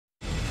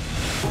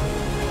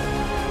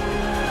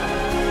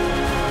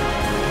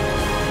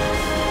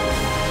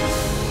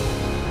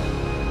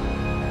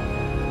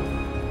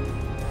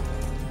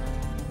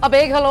A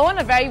big hello and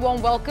a very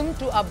warm welcome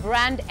to a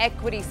brand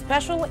equity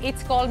special.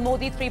 It's called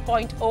Modi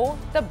 3.0,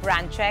 the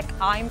brand check.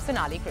 I'm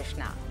Sonali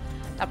Krishna.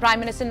 Now, Prime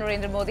Minister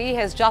Narendra Modi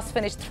has just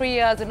finished 3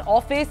 years in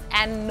office,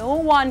 and no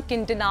one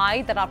can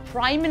deny that our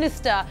Prime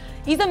Minister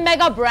is a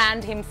mega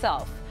brand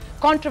himself.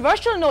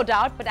 Controversial, no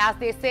doubt, but as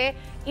they say,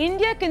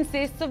 India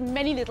consists of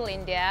many little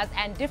Indias,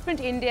 and different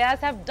Indias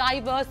have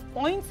diverse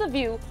points of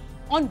view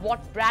on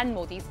what brand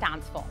Modi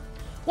stands for.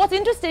 What's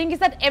interesting is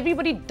that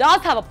everybody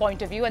does have a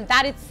point of view, and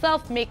that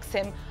itself makes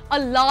him a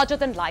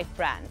larger-than-life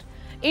brand.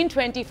 In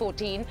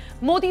 2014,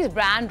 Modi's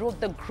brand rode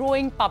the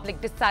growing public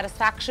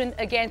dissatisfaction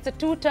against the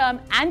two-term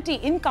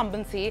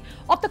anti-incumbency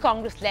of the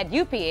Congress-led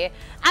UPA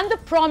and the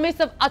promise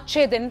of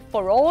Achhe Din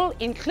for all,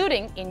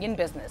 including Indian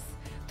business.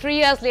 3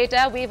 years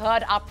later, we've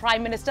heard our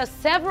Prime Minister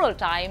several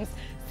times,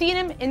 seen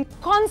him in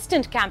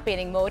constant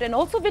campaigning mode, and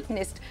also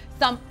witnessed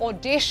some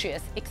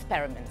audacious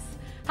experiments.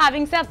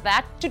 Having said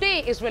that, today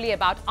is really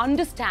about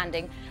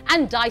understanding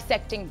and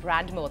dissecting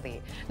brand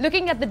Modi,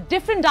 looking at the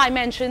different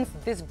dimensions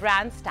this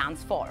brand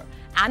stands for,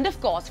 and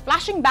of course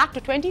flashing back to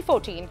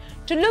 2014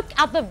 to look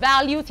at the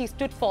values he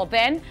stood for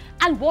then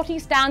and what he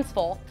stands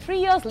for 3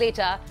 years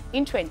later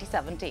in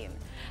 2017.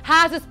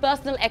 Has his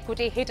personal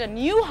equity hit a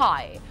new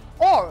high,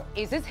 or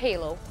is his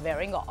halo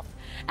wearing off?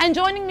 And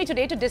joining me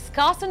today to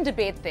discuss and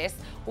debate this,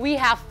 we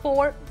have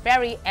four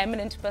very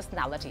eminent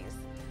personalities.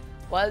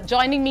 Well,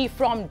 joining me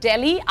from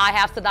Delhi, I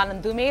have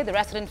Sadanand Dhume, the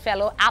resident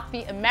fellow at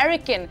the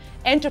American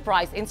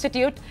Enterprise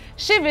Institute,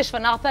 Shiv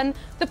Visvanathan,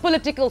 the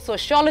political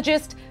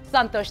sociologist,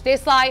 Santosh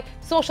Desai,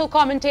 social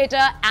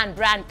commentator and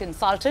brand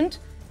consultant.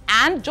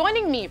 And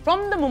joining me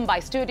from the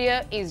Mumbai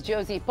studio is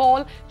Josy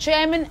Paul,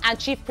 Chairman and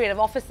Chief Creative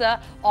Officer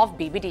of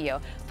BBDO.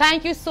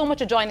 Thank you so much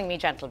for joining me,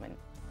 gentlemen.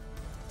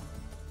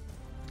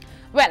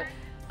 Well,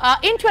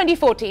 in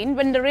 2014,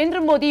 when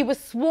Narendra Modi was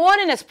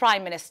sworn in as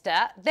Prime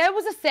Minister, there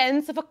was a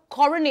sense of a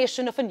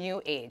coronation of a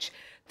new age.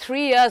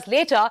 3 years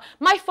later,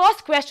 my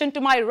first question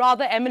to my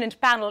rather eminent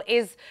panel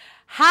is,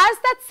 has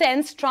that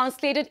sense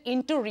translated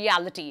into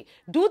reality?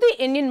 Do the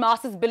Indian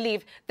masses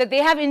believe that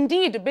they have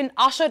indeed been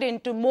ushered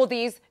into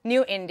Modi's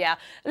new India?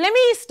 Let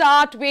me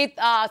start with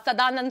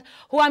Sadanand,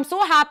 who I'm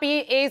so happy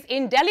is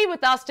in Delhi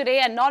with us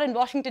today and not in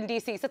Washington,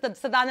 D.C. So,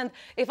 Sadanand,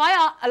 if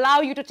I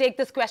allow you to take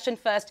this question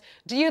first,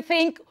 do you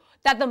think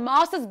that the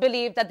masses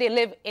believe that they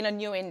live in a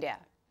new India?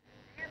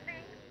 Do you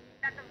think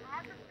that the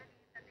masses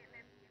believe that they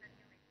live in a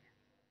new India?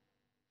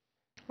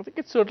 I think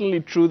it's certainly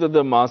true that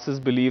the masses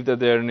believe that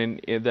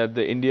that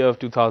the India of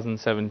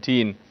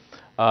 2017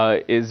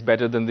 is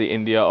better than the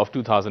India of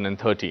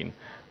 2013.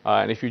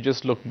 And if you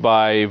just look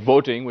by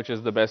voting, which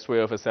is the best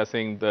way of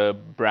assessing the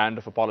brand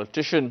of a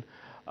politician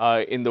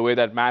in the way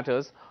that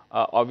matters,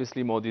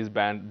 obviously Modi's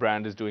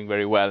brand is doing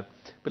very well.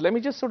 But let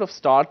me just sort of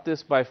start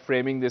this by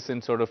framing this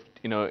in sort of,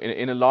 in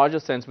a larger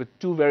sense with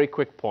two very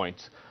quick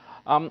points.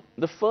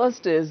 The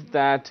first is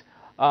that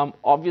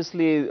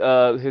obviously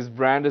his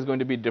brand is going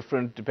to be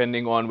different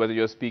depending on whether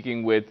you're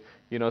speaking with,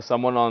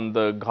 someone on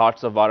the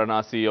ghats of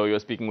Varanasi or you're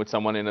speaking with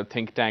someone in a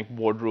think tank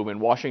boardroom in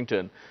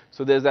Washington.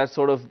 So there's that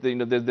sort of,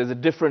 there's a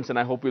difference, and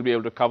I hope we'll be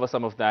able to cover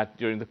some of that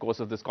during the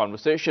course of this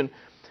conversation.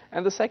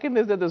 And the second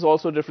is that there's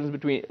also a difference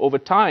between over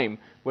time,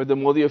 where the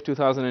Modi of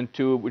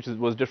 2002, which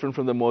was different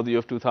from the Modi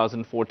of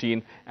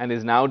 2014, and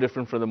is now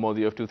different from the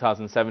Modi of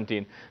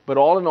 2017. But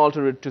all in all,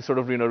 to sort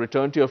of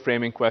return to your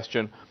framing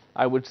question,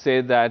 I would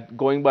say that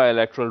going by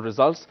electoral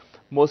results,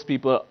 most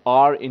people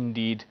are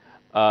indeed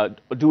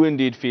do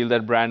indeed feel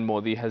that brand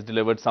Modi has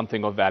delivered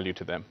something of value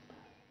to them.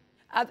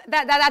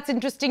 That's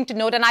interesting to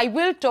note, and I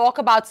will talk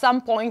about some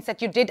points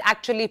that you did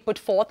actually put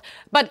forth.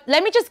 But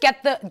let me just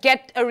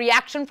get a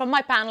reaction from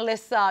my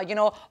panelists,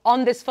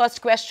 on this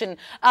first question.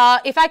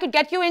 If I could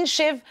get you in,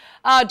 Shiv,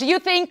 do you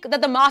think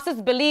that the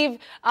masses believe,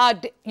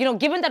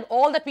 given that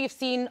all that we've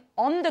seen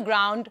on the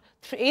ground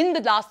in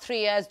the last 3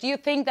 years, do you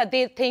think that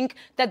they think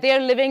that they're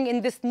living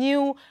in this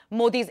new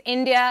Modi's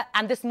India,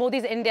 and this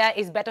Modi's India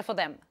is better for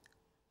them?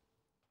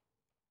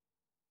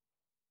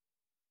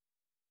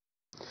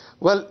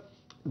 Well,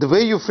 the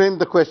way you frame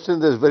the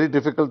question, it's very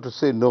difficult to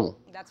say no.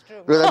 That's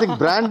true. Because I think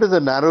brand is a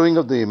narrowing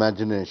of the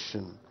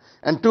imagination.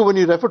 And two, when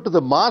you refer to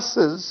the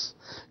masses,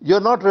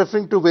 you're not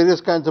referring to various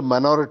kinds of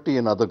minority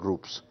and other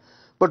groups.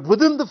 But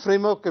within the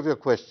framework of your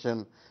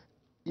question,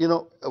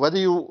 whether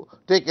you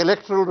take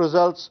electoral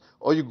results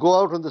or you go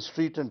out on the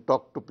street and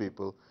talk to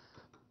people,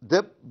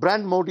 the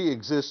brand Modi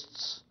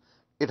exists.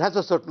 It has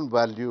a certain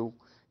value.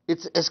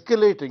 It's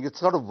escalating. It's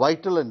sort of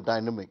vital and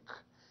dynamic.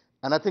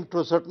 And I think to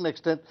a certain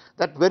extent,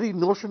 that very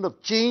notion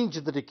of change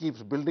that he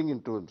keeps building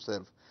into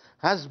himself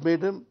has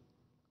made him,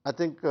 I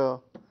think,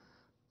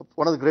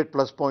 one of the great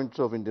plus points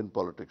of Indian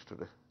politics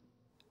today.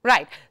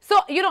 Right.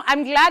 So,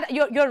 I'm glad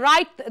you're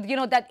right,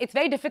 that it's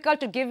very difficult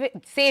to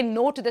say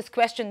no to this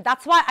question.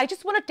 That's why I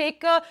just want to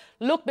take a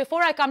look,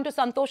 before I come to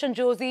Santosh and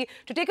Josy,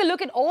 to take a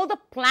look at all the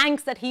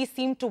planks that he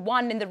seemed to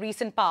won in the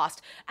recent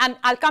past. And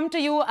I'll come to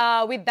you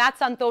with that,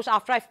 Santosh,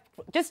 after I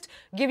just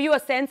give you a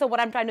sense of what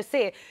I'm trying to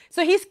say.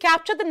 So he's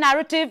captured the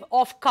narrative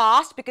of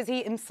caste, because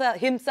he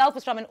himself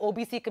is from an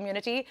OBC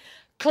community.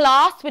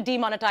 class with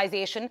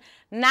demonetization,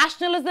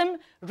 nationalism,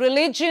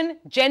 religion,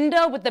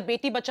 gender with the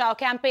Beti Bachao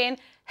campaign,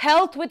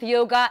 health with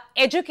yoga,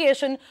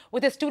 education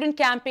with his student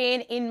campaign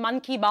in Man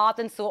Ki Baat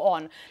and so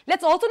on.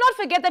 Let's also not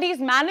forget that he's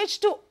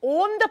managed to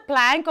own the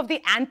plank of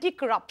the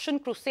anti-corruption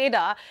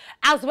crusader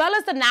as well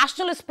as the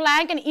nationalist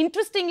plank, and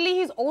interestingly,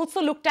 he's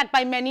also looked at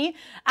by many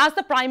as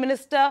the Prime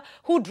Minister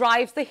who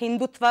drives the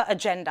Hindutva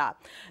agenda.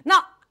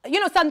 Now,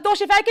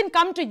 Santosh, if I can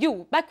come to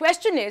you, my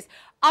question is,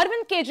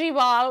 Arvind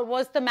Kejriwal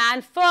was the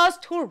man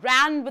first who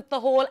ran with the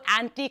whole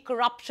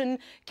anti-corruption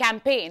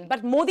campaign,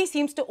 but Modi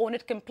seems to own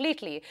it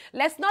completely.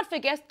 Let's not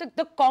forget that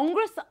the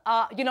Congress,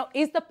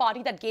 is the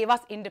party that gave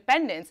us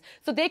independence.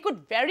 So they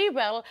could very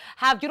well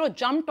have,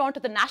 jumped onto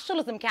the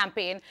nationalism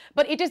campaign,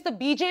 but it is the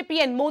BJP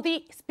and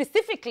Modi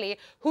specifically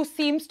who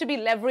seems to be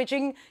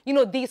leveraging,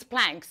 these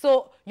planks.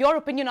 So your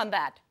opinion on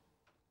that?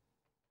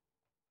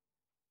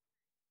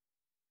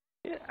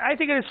 I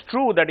think it is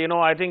true that,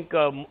 I think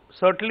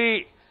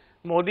certainly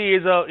Modi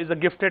is a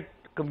gifted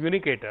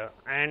communicator,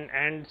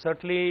 and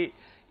certainly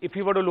if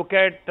you were to look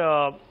at,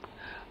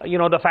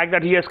 the fact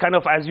that he has kind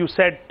of, as you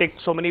said,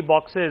 ticked so many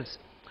boxes,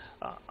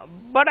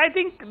 but I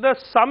think the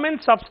sum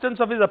and substance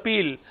of his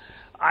appeal,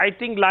 I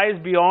think, lies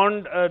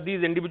beyond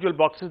these individual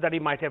boxes that he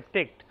might have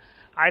ticked.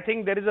 I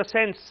think there is a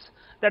sense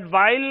that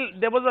while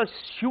there was a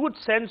huge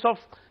sense of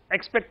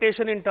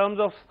expectation in terms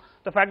of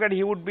the fact that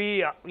he would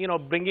be,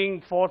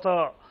 bringing forth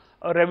a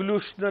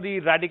revolutionary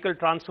radical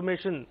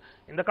transformation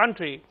in the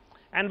country,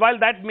 and while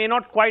that may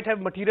not quite have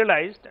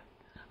materialized,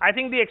 I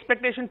think the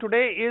expectation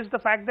today is the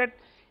fact that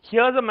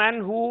here's a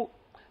man who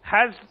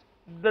has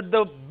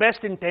the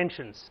best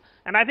intentions,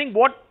 and I think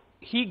what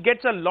he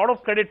gets a lot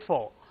of credit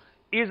for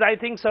is, I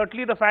think,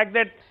 certainly the fact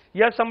that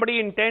here's somebody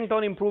intent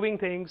on improving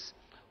things,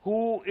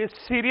 who is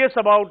serious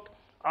about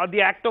the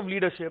act of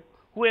leadership,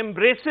 who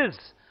embraces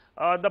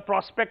the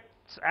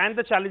prospects and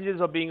the challenges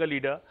of being a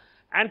leader,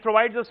 and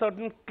provides a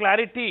certain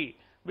clarity,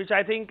 which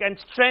I think, and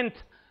strength,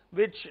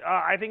 which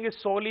I think is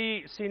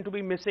sorely seen to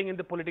be missing in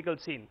the political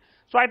scene.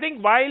 So I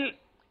think while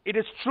it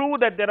is true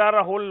that there are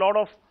a whole lot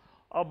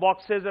of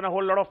boxes and a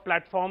whole lot of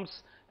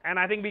platforms, and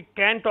I think we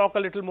can talk a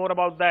little more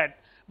about that,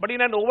 but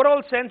in an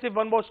overall sense, if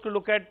one was to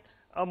look at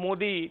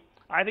Modi,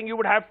 I think you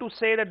would have to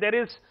say that there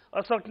is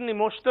a certain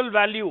emotional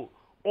value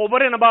over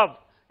and above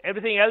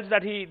everything else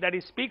that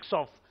he speaks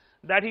of,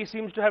 that he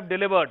seems to have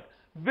delivered,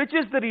 which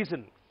is the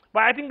reason.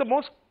 But I think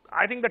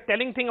the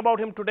telling thing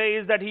about him today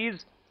is that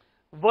he's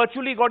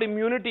virtually got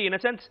immunity. In a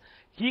sense,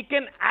 he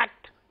can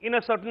act in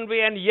a certain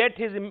way and yet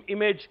his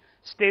image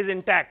stays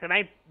intact. And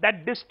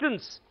that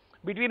distance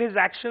between his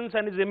actions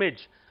and his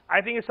image,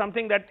 I think, is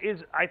something that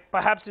is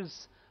perhaps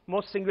his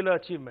most singular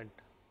achievement.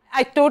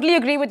 I totally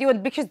agree with you,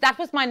 because that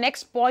was my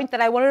next point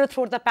that I wanted to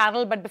throw to the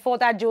panel. But before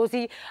that,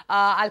 Josy,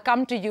 I'll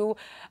come to you.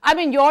 I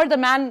mean, you're the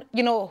man,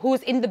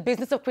 who's in the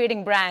business of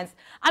creating brands.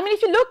 I mean,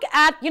 if you look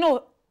at,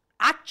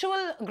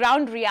 actual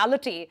ground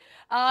reality,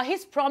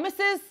 his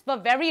promises were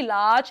very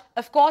large.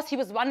 Of course, he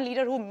was one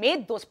leader who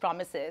made those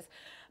promises.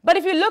 But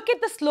if you look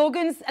at the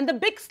slogans and the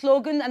big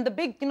slogan and the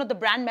big, the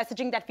brand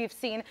messaging that we've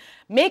seen,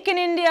 Make in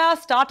India,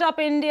 Startup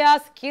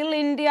India, Skill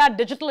India,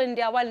 Digital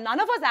India, while none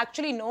of us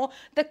actually know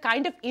the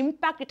kind of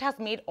impact it has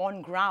made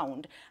on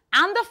ground,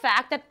 and the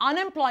fact that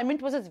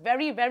unemployment was a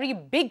very, very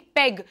big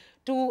peg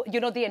to,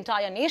 the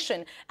entire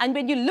nation. And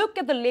when you look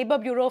at the Labour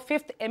Bureau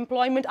 5th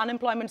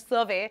unemployment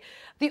survey,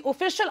 the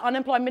official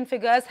unemployment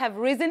figures have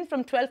risen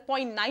from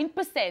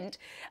 12.9%,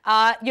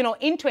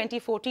 in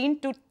 2014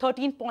 to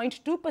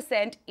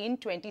 13.2% in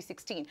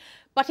 2016.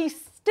 But he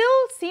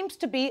still seems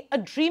to be a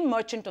dream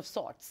merchant of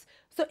sorts.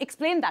 So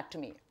explain that to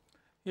me.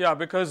 Yeah,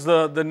 because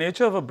the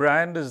nature of a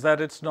brand is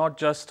that it's not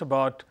just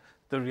about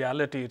the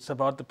reality, it's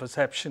about the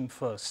perception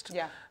first.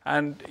 Yeah.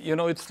 And,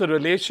 it's the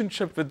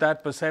relationship with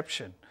that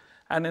perception.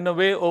 And in a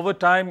way, over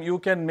time, you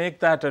can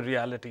make that a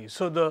reality.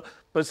 So the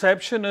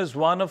perception is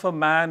one of a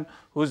man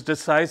who's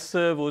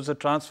decisive, who's a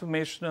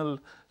transformational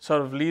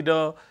sort of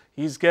leader.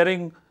 He's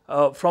getting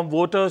from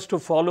voters to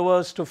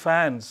followers to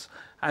fans,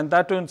 and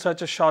that in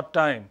such a short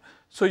time.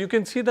 So you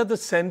can see that the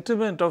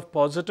sentiment of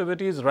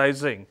positivity is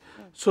rising.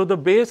 So the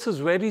base is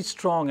very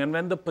strong, and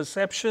when the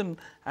perception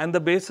and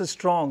the base is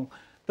strong,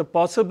 the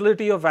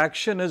possibility of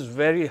action is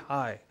very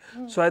high.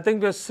 So I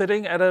think we're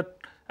sitting at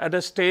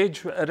a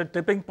stage, at a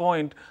tipping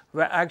point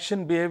where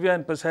action, behavior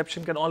and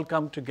perception can all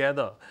come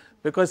together,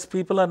 because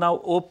people are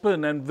now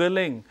open and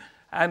willing,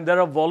 and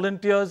there are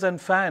volunteers and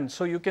fans,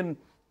 so you can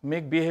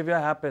make behavior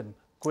happen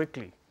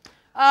quickly.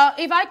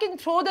 If I can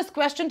throw this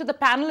question to the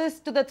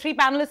panelists, to the three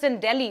panelists in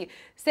Delhi,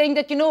 saying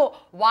that,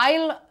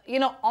 while,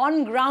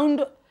 on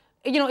ground,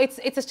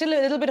 it's still a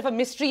little bit of a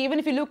mystery. Even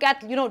if you look at,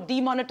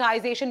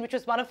 demonetization, which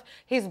was one of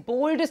his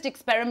boldest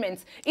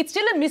experiments, it's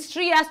still a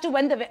mystery as to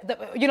when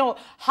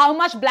how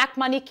much black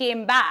money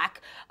came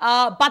back.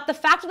 But the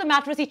fact of the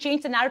matter is he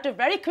changed the narrative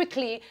very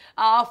quickly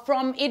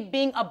from it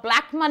being a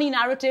black money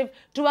narrative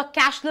to a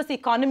cashless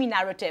economy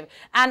narrative.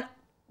 And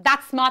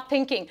that's smart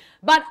thinking.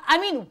 But I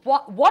mean,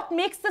 what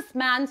makes this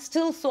man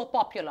still so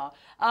popular?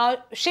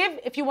 Shiv,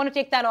 if you want to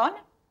take that on.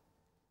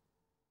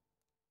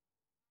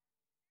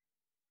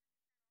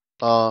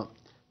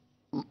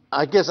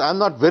 I guess I'm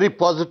not very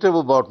positive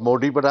about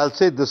Modi, but I'll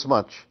say this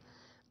much.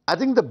 I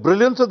think the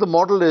brilliance of the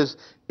model is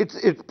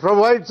it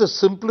provides a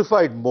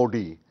simplified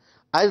Modi.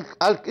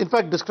 I'll in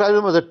fact describe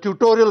him as a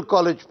tutorial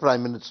college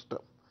prime minister.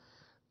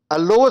 A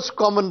lowest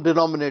common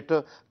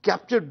denominator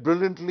captured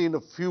brilliantly in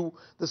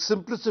the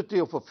simplicity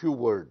of a few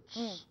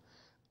words.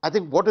 I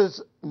think what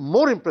is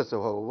more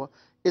impressive, however,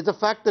 is the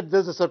fact that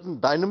there's a certain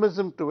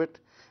dynamism to it,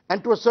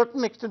 and to a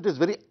certain extent his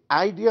very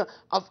idea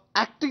of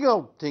acting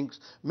out things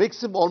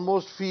makes him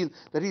almost feel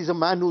that he's a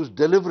man who's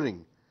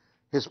delivering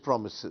his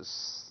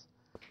promises.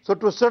 So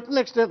to a certain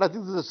extent, I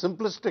think this is a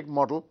simplistic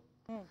model,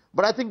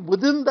 but I think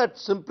within that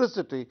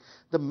simplicity,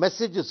 the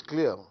message is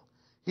clear.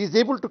 He's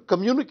able to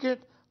communicate,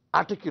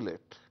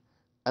 articulate,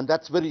 and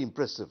that's very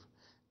impressive.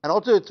 And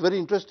also it's very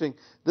interesting,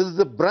 this is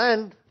a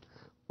brand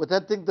with, I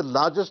think, the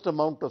largest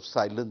amount of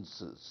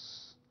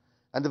silences.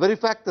 And the very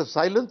fact that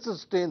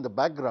silences stay in the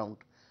background,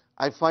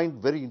 I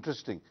find very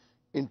interesting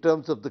in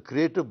terms of the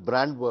creative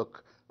brand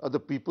work of the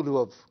people who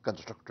have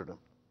constructed them.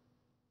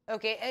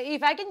 Okay,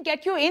 if I can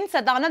get you in,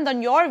 Sadanand,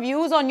 on your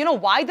views on,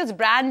 why this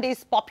brand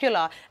is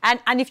popular,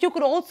 and if you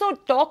could also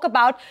talk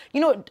about,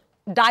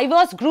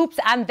 diverse groups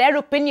and their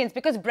opinions,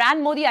 because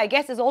brand Modi, I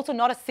guess, is also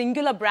not a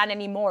singular brand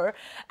anymore,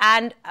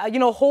 and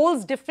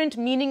holds different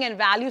meaning and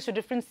values to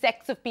different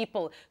sects of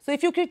people. So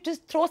if you could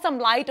just throw some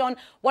light on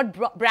what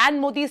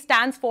brand Modi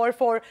stands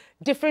for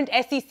different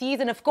SECs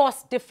and of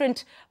course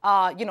different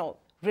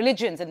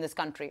religions in this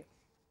country.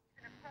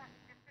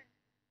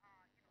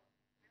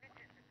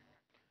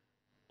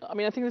 I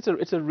mean, I think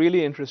it's a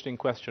really interesting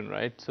question,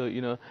 right? So,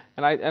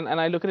 and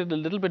I look at it a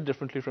little bit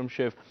differently from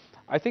Shiv.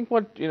 I think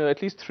what,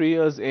 at least 3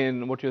 years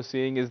in, what you're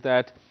seeing is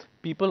that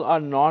people are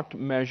not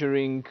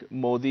measuring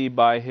Modi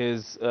by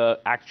his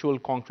actual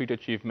concrete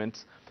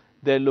achievements.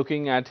 They're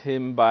looking at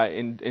him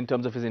in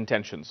terms of his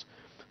intentions.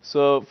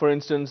 So, for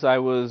instance, I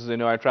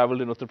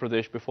traveled in Uttar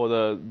Pradesh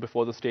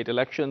before the state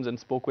elections and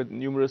spoke with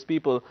numerous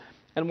people.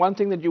 And one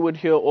thing that you would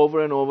hear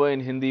over and over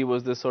in Hindi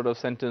was this sort of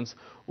sentence,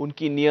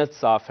 "Unki niyat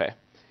saaf hai."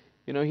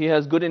 He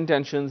has good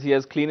intentions, he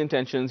has clean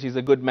intentions, he's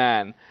a good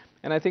man.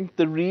 And I think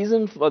the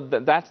reason for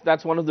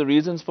that's one of the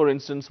reasons, for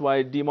instance,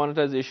 why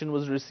demonetization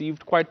was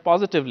received quite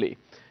positively.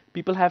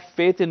 People have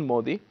faith in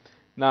Modi.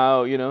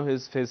 Now,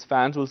 his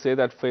fans will say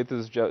that faith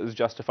is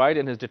justified,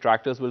 and his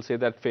detractors will say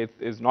that faith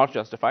is not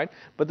justified.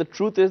 But the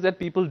truth is that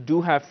people do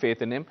have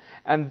faith in him,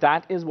 and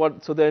that is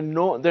what. So they're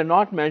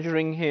not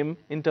measuring him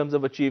in terms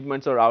of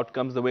achievements or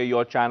outcomes the way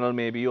your channel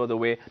may be, or the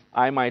way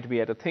I might be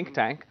at a think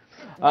tank.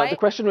 The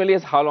question really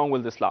is, how long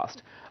will this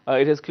last?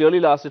 It has clearly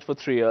lasted for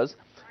 3 years.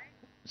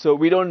 So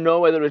we don't know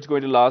whether it's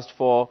going to last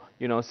for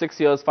 6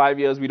 years, 5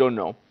 years. We don't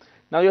know.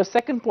 Now, your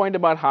second point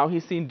about how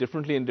he's seen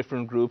differently in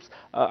different groups,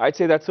 I'd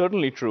say that's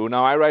certainly true.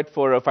 Now, I write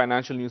for a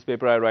financial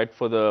newspaper. I write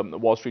for the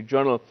Wall Street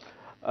Journal,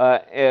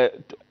 the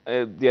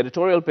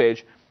editorial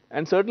page.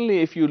 And certainly,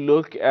 if you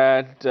look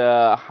at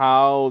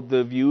how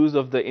the views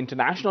of the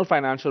international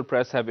financial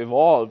press have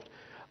evolved,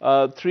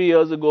 3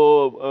 years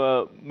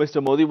ago,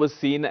 Mr. Modi was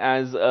seen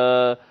as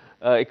an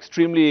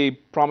extremely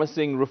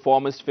promising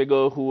reformist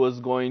figure who was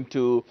going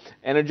to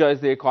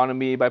energize the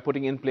economy by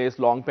putting in place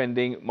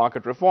long-pending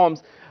market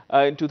reforms.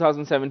 In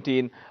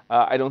 2017,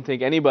 I don't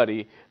think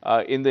anybody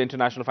in the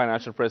international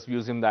financial press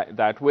views him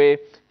that way.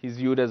 He's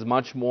viewed as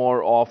much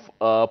more of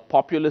a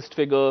populist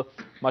figure,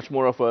 much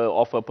more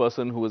of a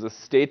person who is a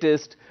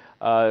statist,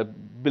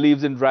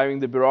 believes in driving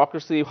the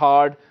bureaucracy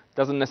hard,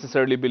 doesn't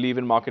necessarily believe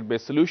in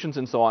market-based solutions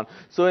and so on.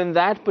 So in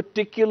that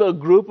particular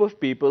group of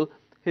people,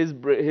 his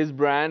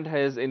brand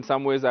has, in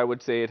some ways, I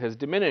would say, it has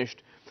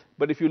diminished.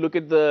 But if you look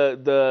at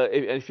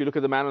if you look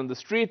at the man on the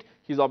street,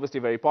 he's obviously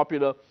very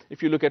popular.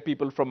 If you look at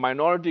people from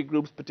minority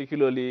groups,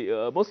 particularly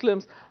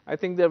Muslims, I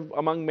think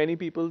among many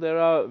people there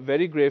are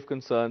very grave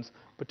concerns,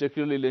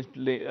 particularly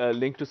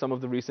linked to some of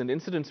the recent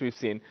incidents we've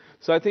seen.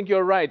 So I think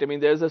you're right. I mean,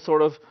 there's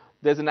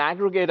an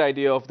aggregate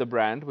idea of the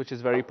brand, which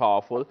is very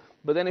powerful.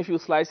 But then if you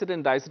slice it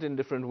and dice it in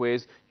different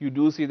ways, you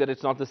do see that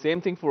it's not the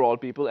same thing for all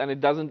people, and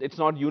it's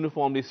not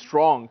uniformly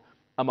strong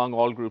among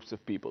all groups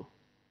of people.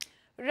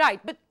 Right.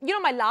 But,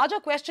 my larger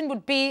question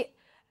would be,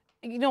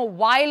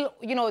 while,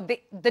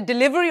 the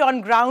delivery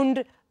on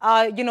ground,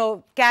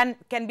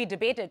 can be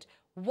debated,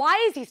 why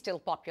is he still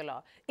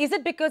popular? Is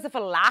it because of a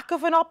lack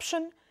of an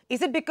option?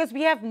 Is it because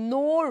we have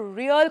no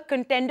real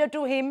contender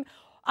to him?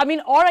 I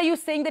mean, or are you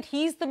saying that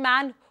he's the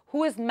man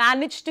who has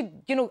managed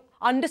to,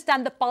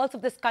 understand the pulse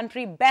of this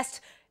country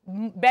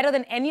better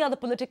than any other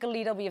political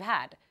leader we've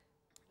had?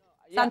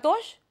 Yeah.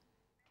 Santosh?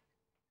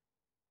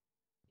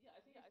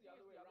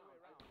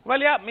 Well,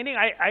 yeah, meaning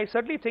I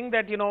certainly think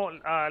that,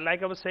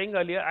 like I was saying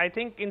earlier, I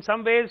think in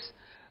some ways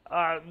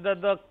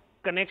the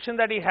connection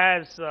that he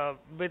has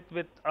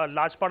with a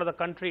large part of the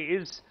country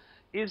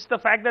is the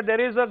fact that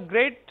there is a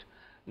great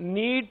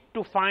need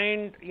to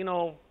find,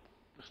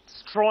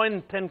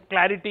 strength and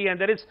clarity, and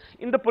there is,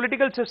 in the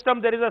political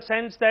system, there is a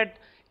sense that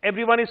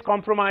everyone is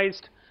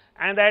compromised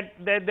and that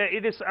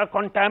it is a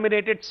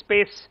contaminated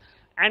space,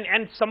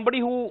 and somebody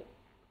who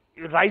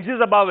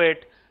rises above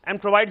it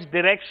and provides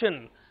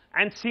direction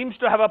and seems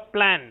to have a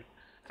plan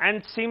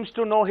and seems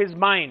to know his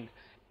mind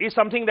is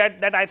something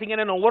that I think in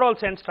an overall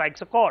sense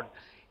strikes a chord.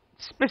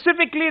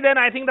 Specifically then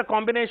I think the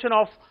combination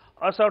of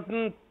a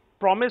certain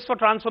promise for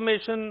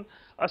transformation,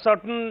 a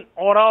certain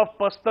aura of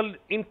personal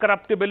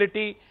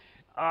incorruptibility,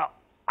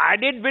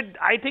 added with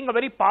I think a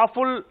very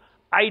powerful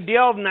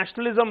idea of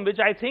nationalism, which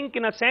I think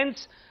in a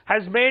sense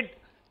has made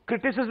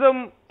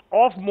criticism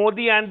of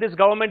Modi and this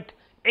government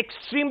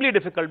extremely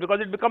difficult,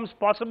 because it becomes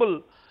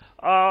possible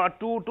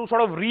to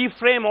sort of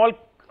reframe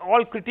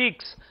all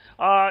critiques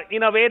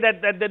in a way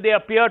that they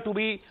appear to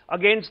be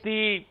against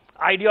the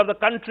idea of the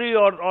country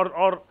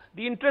or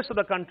the interests of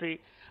the country.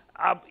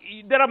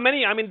 There are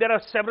many, I mean, there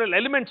are several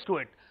elements to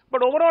it.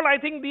 But overall, I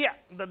think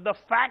the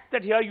fact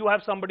that here you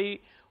have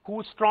somebody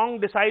who's strong,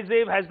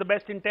 decisive, has the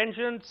best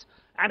intentions,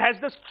 and has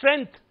the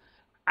strength,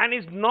 and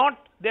is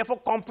not therefore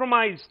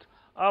compromised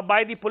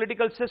by the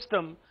political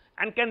system,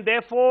 and can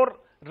therefore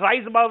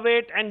rise above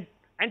it and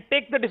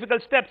take the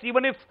difficult steps,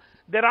 even if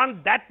there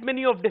aren't that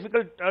many of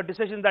difficult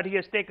decisions that he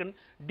has taken,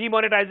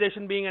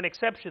 demonetization being an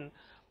exception.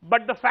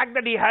 But the fact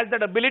that he has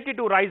that ability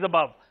to rise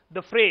above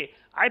the fray,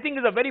 I think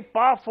is a very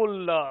powerful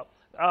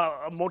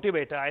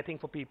motivator, I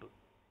think, for people.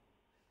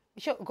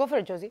 Sure, go for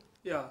it, Josy.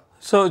 Yeah.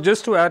 So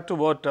just to add to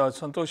what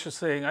Santosh is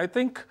saying, I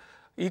think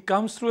he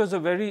comes through as a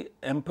very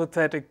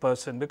empathetic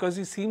person, because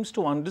he seems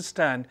to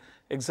understand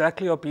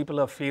exactly how people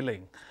are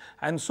feeling.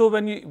 And so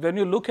when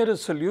you look at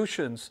his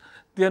solutions,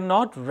 they are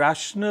not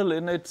rational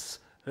in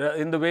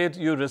the way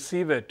you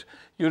receive it.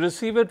 You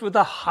receive it with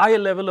a high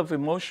level of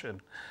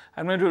emotion.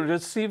 And when you're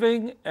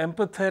receiving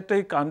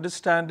empathetic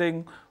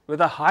understanding with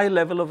a high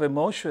level of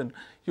emotion,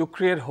 you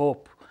create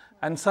hope.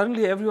 And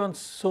suddenly everyone's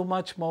so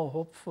much more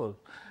hopeful.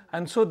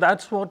 And so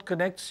that's what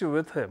connects you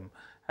with him.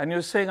 And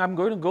you're saying, I'm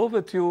going to go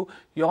with you,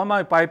 you're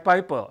my Pied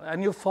Piper,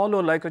 and you follow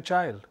like a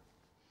child.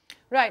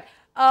 Right.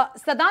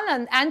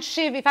 Sadanand and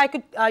Shiv, if I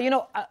could,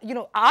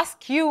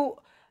 ask you,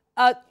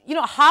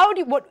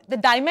 what the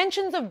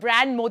dimensions of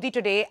brand Modi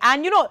today,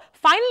 and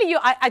finally,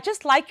 I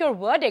just like your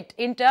verdict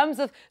in terms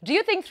of, do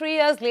you think 3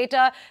 years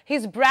later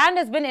his brand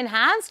has been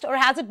enhanced or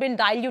has it been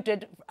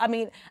diluted? I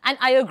mean, and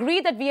I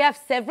agree that we have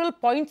several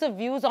points of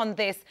views on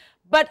this,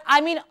 but I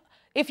mean,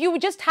 if you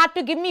just had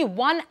to give me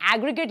one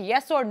aggregate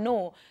yes or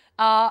no,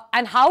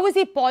 and how is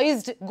he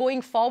poised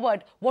going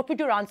forward, what would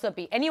your answer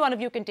be? Any one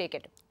of you can take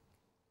it.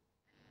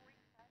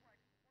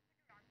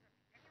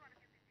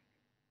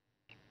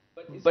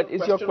 But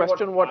is your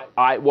question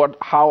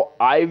how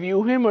I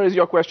view him, or is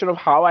your question of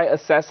how I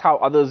assess how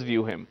others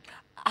view him?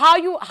 How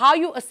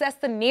you assess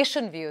the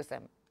nation views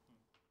him?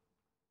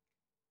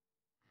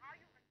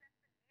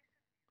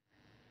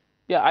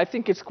 Yeah, I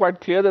think it's quite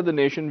clear that the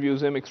nation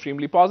views him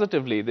extremely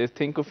positively. They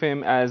think of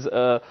him as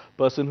a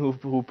person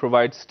who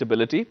provides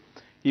stability,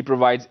 he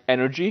provides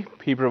energy,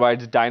 he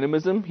provides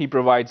dynamism, he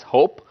provides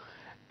hope,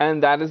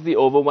 and that is the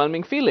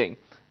overwhelming feeling.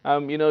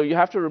 You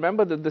have to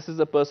remember that this is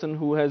a person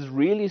who has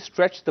really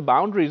stretched the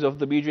boundaries of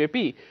the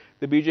BJP.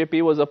 The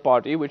BJP was a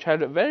party which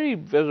had a very,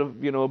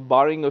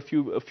 barring a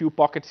few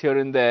pockets here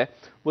and there,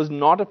 was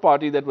not a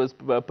party that was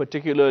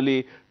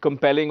particularly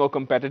compelling or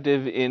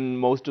competitive in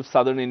most of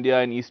southern India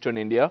and eastern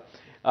India.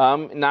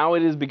 Now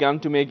it has begun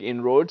to make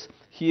inroads.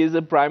 He is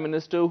a prime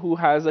minister who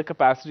has a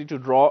capacity to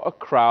draw a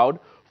crowd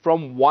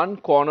from one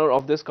corner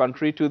of this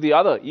country to the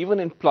other, even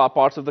in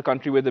parts of the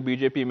country where the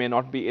BJP may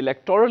not be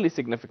electorally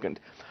significant.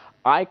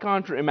 I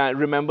can't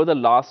remember the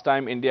last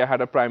time India had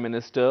a prime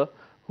minister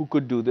who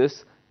could do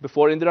this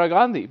before Indira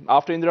Gandhi,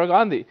 after Indira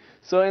Gandhi.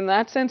 So in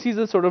that sense, he's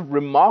a sort of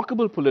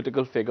remarkable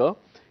political figure.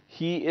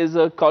 He is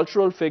a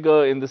cultural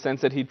figure in the sense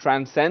that he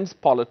transcends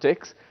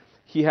politics.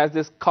 He has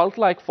this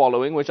cult-like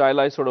following, which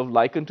I sort of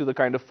liken to the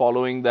kind of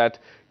following that,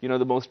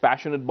 the most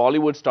passionate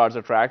Bollywood stars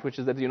attract, which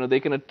is that, they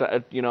can,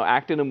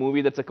 act in a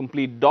movie that's a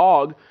complete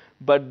dog,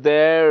 but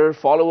their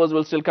followers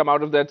will still come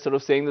out of that sort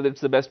of saying that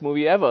it's the best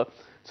movie ever.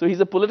 So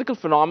he's a political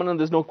phenomenon,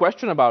 there's no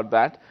question about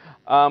that.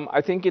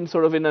 I think in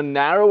a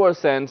narrower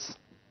sense,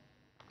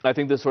 I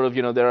think there's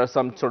there are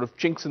some sort of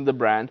chinks in the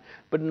brand,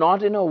 but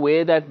not in a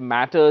way that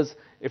matters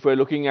if we're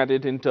looking at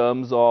it in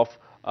terms of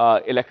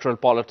electoral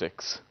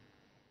politics.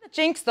 The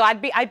chinks though,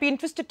 I'd be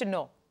interested to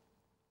know.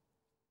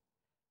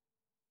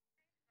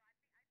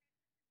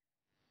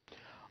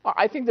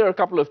 I think there are a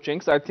couple of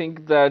chinks. I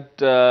think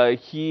that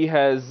he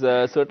has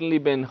certainly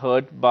been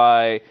hurt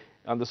by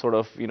the sort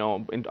of,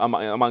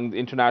 among the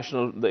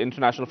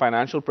international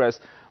financial press,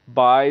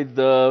 by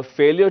the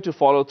failure to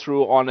follow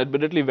through on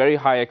admittedly very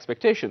high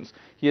expectations.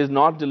 He has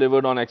not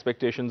delivered on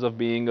expectations of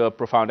being a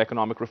profound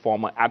economic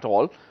reformer at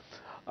all.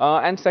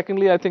 And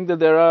secondly, I think that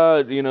there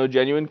are,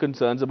 genuine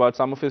concerns about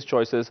some of his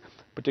choices,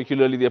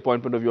 particularly the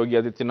appointment of Yogi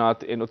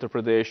Adityanath in Uttar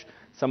Pradesh,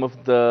 some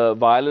of the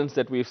violence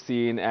that we've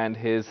seen and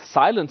his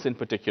silence in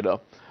particular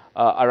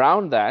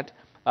around that.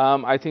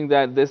 I think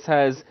that this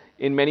has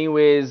in many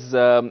ways,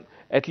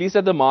 at least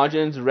at the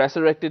margins,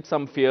 resurrected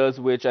some fears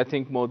which I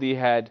think Modi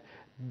had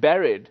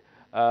buried,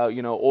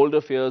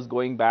 older fears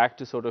going back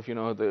to sort of,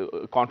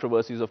 the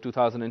controversies of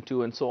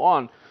 2002 and so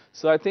on.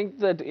 So I think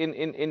that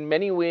in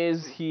many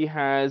ways he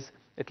has,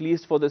 at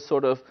least for this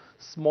sort of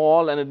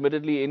small and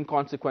admittedly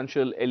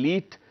inconsequential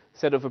elite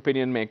set of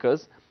opinion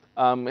makers,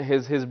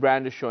 his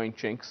brand is showing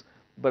chinks.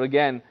 But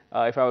again,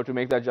 if I were to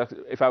make that,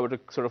 if I were to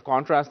sort of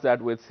contrast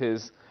that with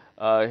his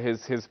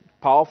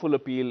powerful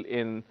appeal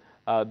in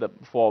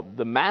for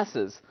the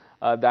masses,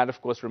 that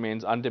of course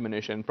remains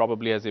undiminished and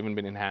probably has even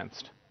been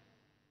enhanced.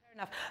 Fair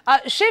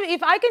enough. Shiv,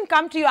 if I can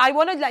come to you, I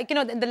want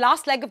to, in the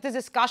last leg of this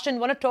discussion,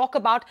 want to talk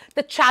about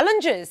the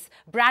challenges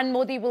brand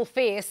Modi will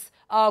face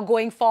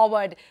going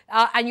forward.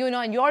 And,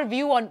 in your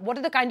view on what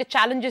are the kind of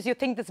challenges you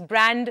think this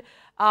brand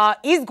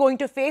is going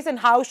to face and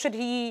how should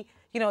he,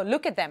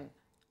 look at them?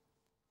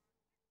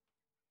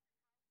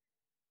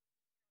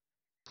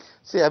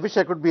 See, I wish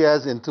I could be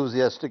as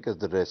enthusiastic as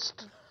the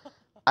rest.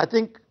 I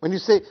think when you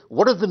say,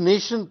 what does the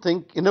nation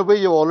think, in a way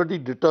you've already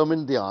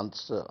determined the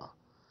answer.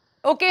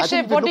 Okay,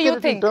 Shiv, what do you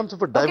think? In terms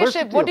of a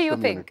diversity of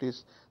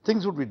communities,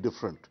 things would be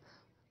different.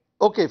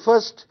 Okay,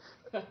 first,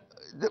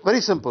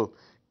 very simple.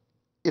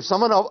 If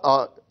someone,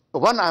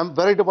 one, I'm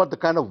worried about the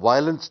kind of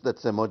violence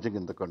that's emerging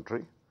in the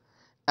country,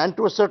 and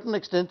to a certain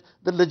extent,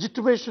 the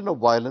legitimation of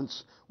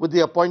violence with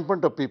the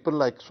appointment of people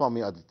like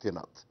Swami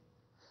Adityanath.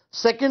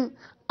 Second,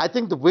 I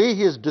think the way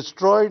he has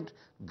destroyed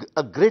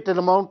a great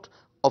amount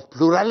of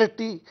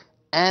plurality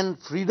and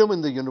freedom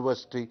in the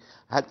university,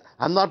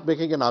 I'm not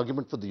making an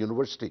argument for the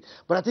university,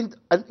 but I think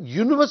a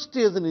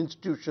university as an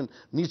institution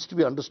needs to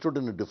be understood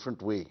in a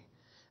different way.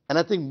 And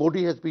I think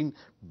Modi has been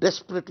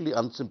desperately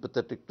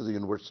unsympathetic to the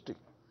university.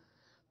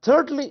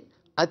 Thirdly,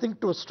 I think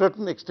to a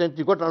certain extent,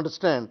 you've got to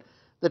understand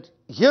that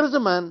here is a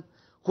man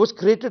who has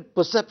created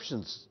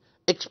perceptions,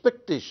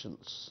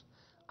 expectations.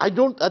 I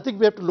think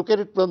we have to look at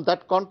it from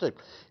that context.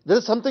 There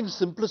is something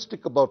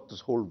simplistic about this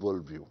whole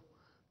worldview.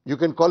 You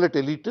can call it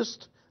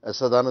elitist, as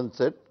Sadanand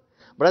said,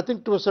 but I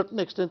think to a certain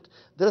extent,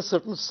 there are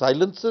certain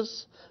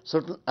silences,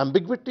 certain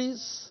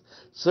ambiguities,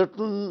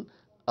 certain,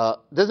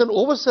 there's an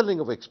overselling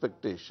of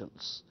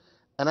expectations.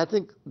 And I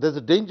think there's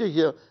a danger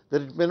here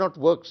that it may not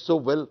work so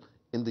well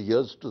in the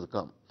years to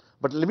come.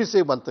 But let me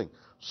say one thing.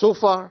 So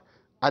far,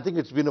 I think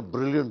it's been a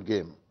brilliant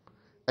game.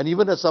 And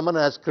even as someone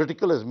as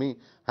critical as me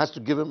has to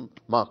give him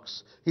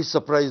marks, he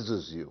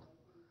surprises you.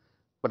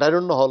 But I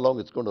don't know how long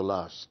it's going to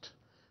last.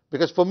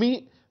 Because for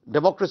me,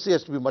 democracy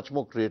has to be much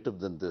more creative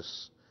than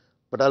this.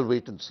 But I'll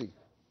wait and see.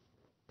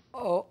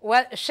 Oh,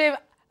 well, Shiv,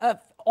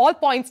 all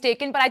points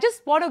taken. But I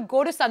just want to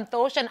go to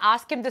Santosh and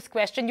ask him this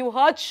question. You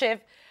heard Shiv.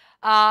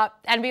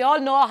 And we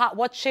all know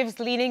what Shiv's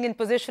leaning in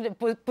position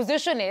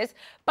is.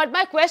 But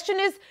my question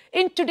is,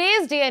 in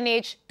today's day and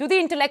age, do the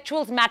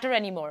intellectuals matter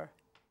anymore?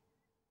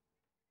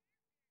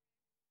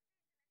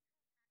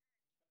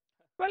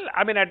 Well,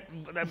 I mean,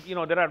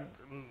 there are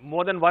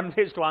more than one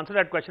ways to answer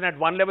that question. At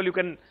one level, you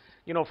can,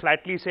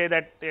 flatly say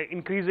that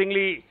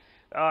increasingly,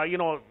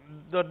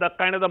 the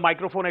kind of the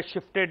microphone has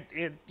shifted,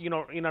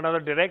 in another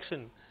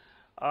direction.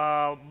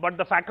 But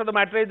the fact of the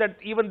matter is that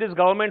even this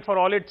government, for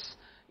all its,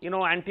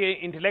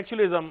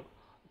 anti-intellectualism,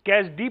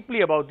 cares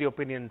deeply about the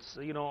opinions,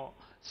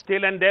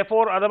 still, and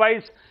therefore,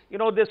 otherwise,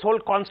 this whole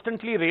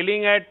constantly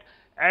railing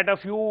at a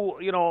few,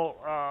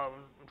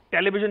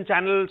 television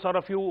channels or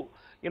a few,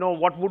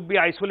 what would be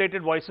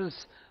isolated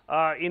voices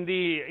in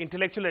the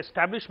intellectual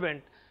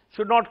establishment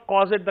should not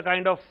cause it the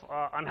kind of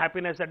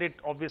unhappiness that it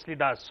obviously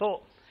does.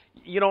 So,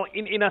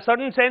 in a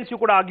certain sense, you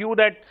could argue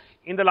that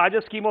in the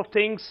larger scheme of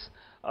things,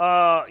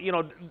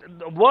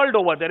 the world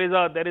over, there is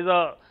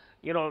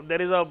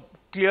a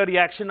clear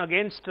reaction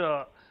against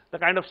the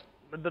kind of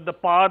the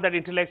power that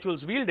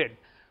intellectuals wielded.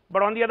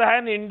 But on the other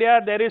hand, in India,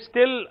 there is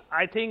still,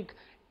 I think,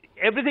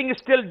 everything is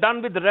still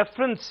done with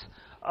reference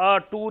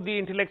to the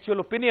intellectual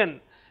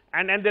opinion.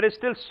 And there is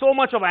still so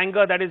much of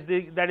anger that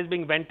is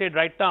being vented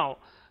right now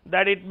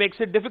that it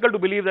makes it difficult to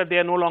believe that they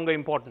are no longer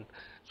important.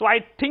 So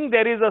I think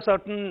there is a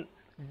certain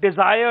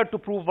desire to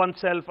prove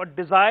oneself, a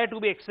desire to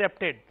be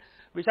accepted,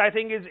 which I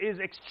think is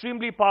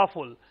extremely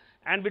powerful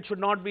and which should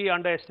not be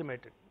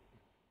underestimated.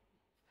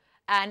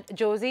 And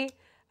Josy,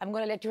 I'm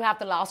going to let you have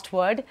the last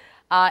word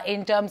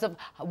in terms of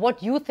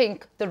what you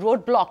think the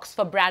roadblocks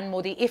for brand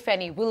Modi, if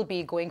any, will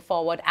be going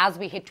forward as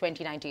we hit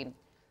 2019.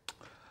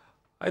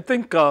 I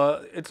think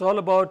it's all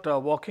about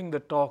walking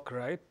the talk,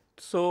 right?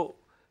 So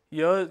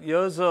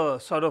here's a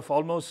sort of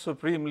almost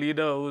supreme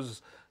leader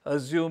who's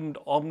assumed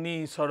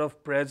omni sort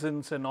of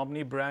presence and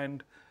omni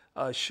brand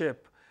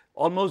ship,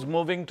 almost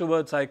moving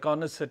towards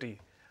iconicity.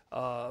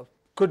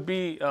 Could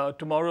be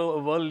tomorrow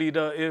a world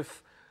leader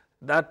if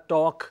that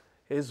talk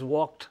is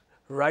walked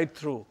right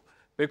through.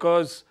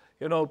 Because,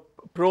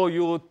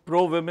 pro-youth,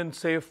 pro-women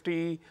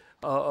safety,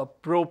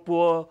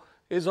 pro-poor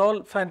is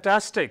all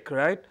fantastic,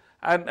 right?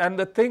 And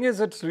the thing is,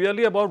 it's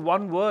really about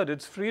one word,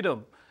 it's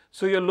freedom.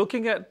 So you're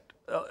looking at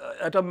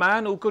a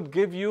man who could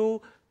give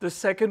you the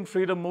second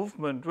freedom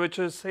movement, which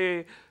is,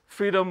 say,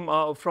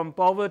 freedom from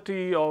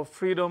poverty or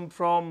freedom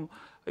from,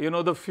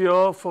 the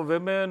fear for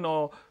women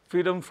or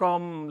freedom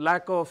from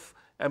lack of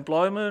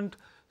employment.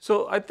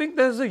 So I think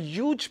there's a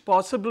huge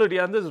possibility,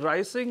 and this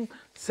rising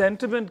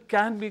sentiment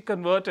can be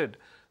converted.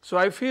 So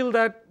I feel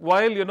that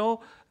while, you know,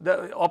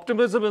 the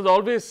optimism is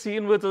always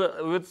seen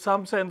with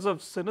some sense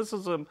of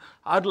cynicism,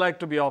 I'd like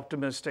to be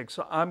optimistic.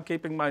 So I'm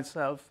keeping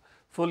myself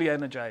fully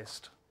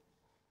energized.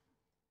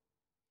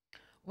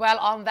 Well,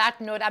 on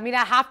that note, I mean,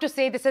 I have to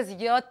say this is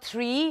year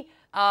 3,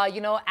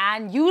 you know,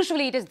 and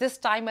usually it is this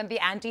time when the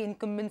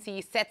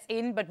anti-incumbency sets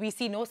in, but we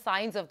see no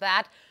signs of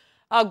that.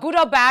 Good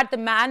or bad, the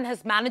man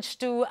has managed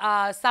to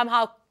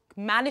somehow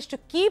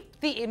keep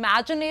the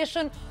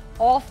imagination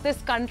of this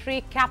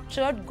country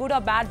captured. Good or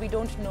bad, we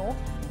don't know.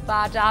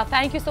 But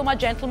thank you so much,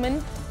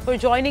 gentlemen, for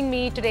joining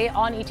me today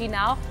on ET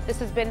Now. This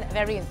has been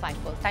very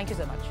insightful. Thank you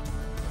so much.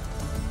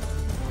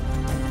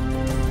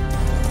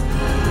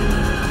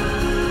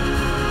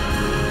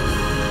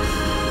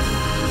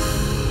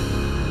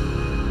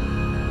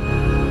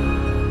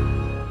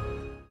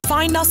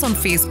 Find us on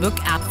Facebook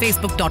at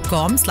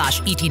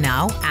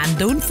facebook.com/ETNow and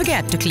don't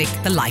forget to click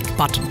the like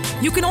button.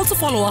 You can also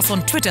follow us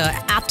on Twitter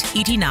at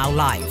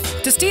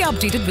ETNowLive. To stay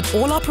updated with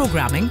all our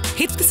programming,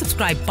 hit the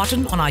subscribe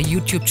button on our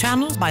YouTube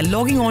channel by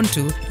logging on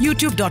to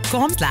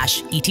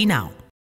youtube.com/ETNow.